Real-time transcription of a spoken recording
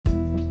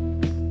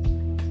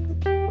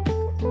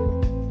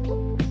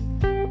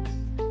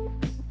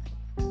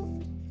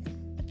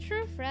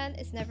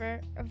is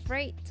never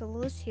afraid to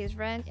lose his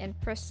friend in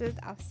pursuit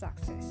of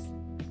success.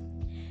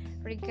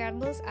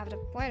 Regardless of the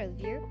point of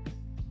view,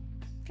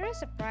 there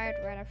is a pride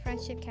when a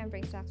friendship can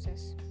bring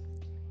success.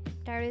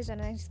 There is an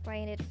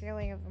unexplained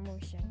feeling of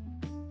emotion.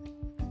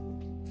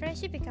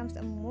 Friendship becomes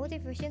a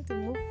motivation to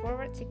move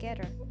forward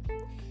together,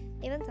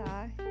 even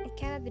though it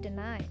cannot be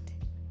denied.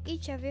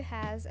 Each of you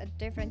has a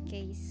different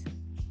case.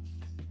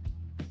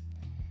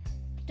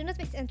 Do not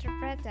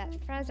misinterpret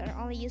that friends are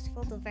only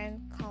useful to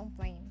vent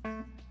complaint.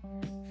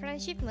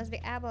 Friendship must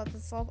be able to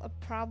solve a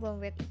problem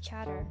with each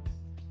other.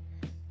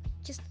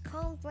 Just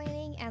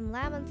complaining and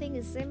lamenting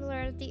the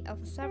similarity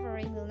of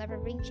suffering will never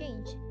bring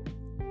change.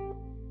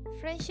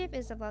 Friendship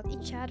is about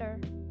each other,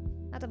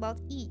 not about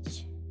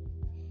each.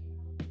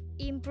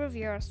 Improve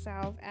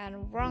yourself and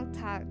wrong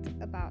thought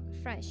about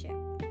friendship.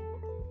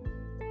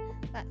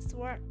 Let's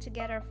work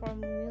together for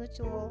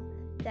mutual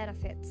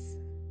benefits.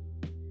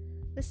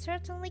 We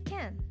certainly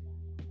can.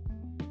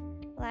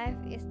 Life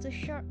is too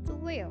short to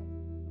wail.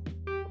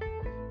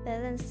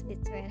 Balance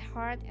between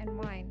heart and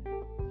mind.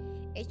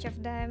 Each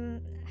of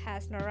them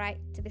has no right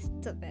to be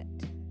stupid.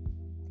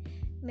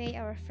 May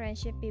our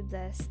friendship be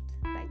blessed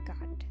by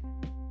God.